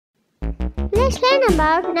Let's learn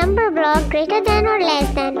about number block greater than or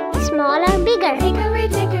less than, small or bigger. 10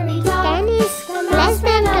 is less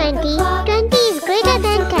than 20. 20 is greater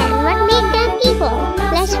than 10. What makes them equal?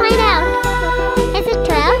 Let's find out. Is it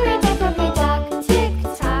 12?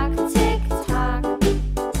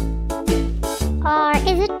 Or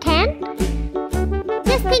is it 10?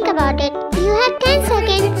 Just think about it. You have 10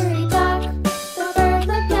 seconds.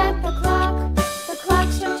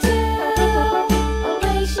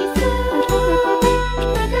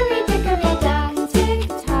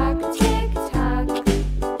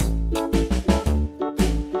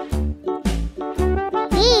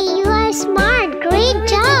 Hey, you are smart. Great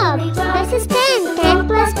job. This is 10. 10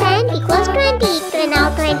 plus 10 equals 20. Now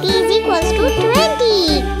 20 is equals to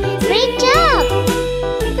 20. Great job.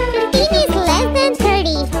 15 is less than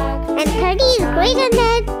 30. And 30 is greater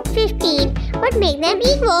than 15. What makes them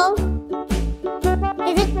equal?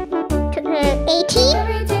 Is it 18? Or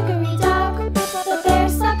is it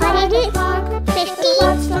 15?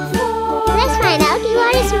 Let's find out. You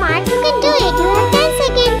are smart. You can do it. You have 10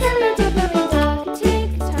 seconds.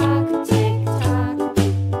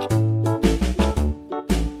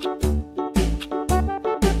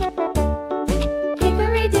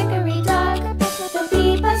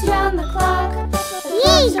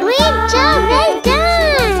 Yay! Great job! Well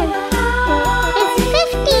done! It's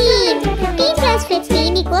 15. 15 plus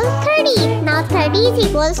 15 equals 30. Now 30 is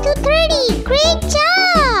equals to 30. Great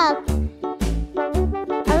job!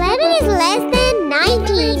 11 is less than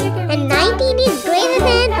 19. And 19 is greater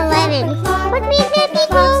than 11. What makes them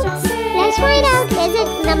equal? Let's find out. Is it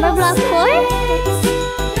number block 4?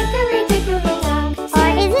 Or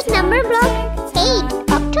is it number block 8?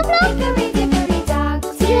 Octoblock?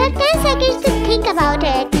 You have 10 seconds to think about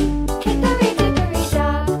it.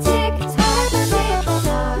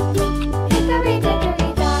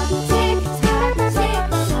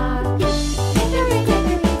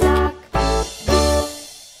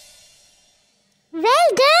 Well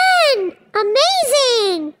done!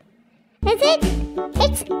 Amazing! Is it?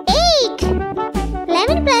 It's 8.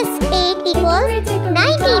 11 plus 8 equals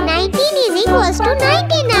 19. 19 is equals to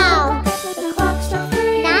 90 now.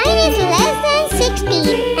 9 is less than 16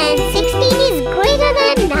 and 16 is greater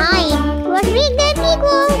than 9. What makes them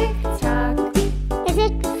equal? Is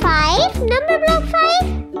it 5? Number block 5?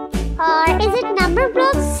 Or is it number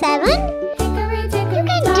block 7? You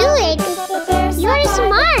can do it. You are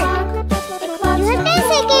smart. You have 10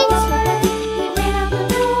 seconds.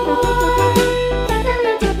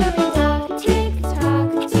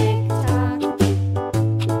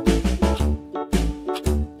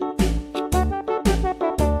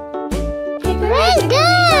 Well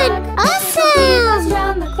done!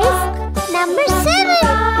 Awesome! It's number 7.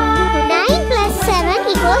 9 plus 7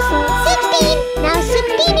 equals 16. Now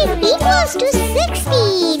 16 is equals to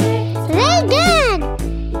 16. Well done!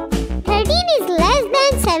 13 is less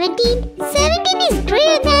than 17. 17 is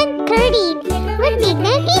greater than 13. What makes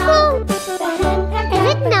them equal? Is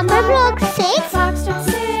it number block 6?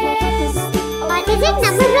 Or is it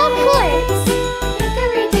number block 4?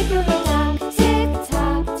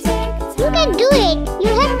 You can do it.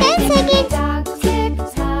 You have 10 seconds.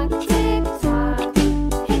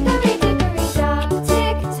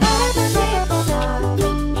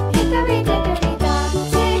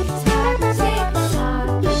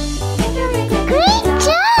 Great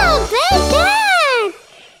job! Well done!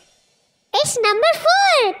 It's number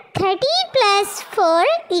 4. 13 plus 4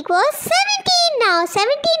 equals 17. Now 17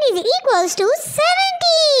 is equals to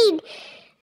 17.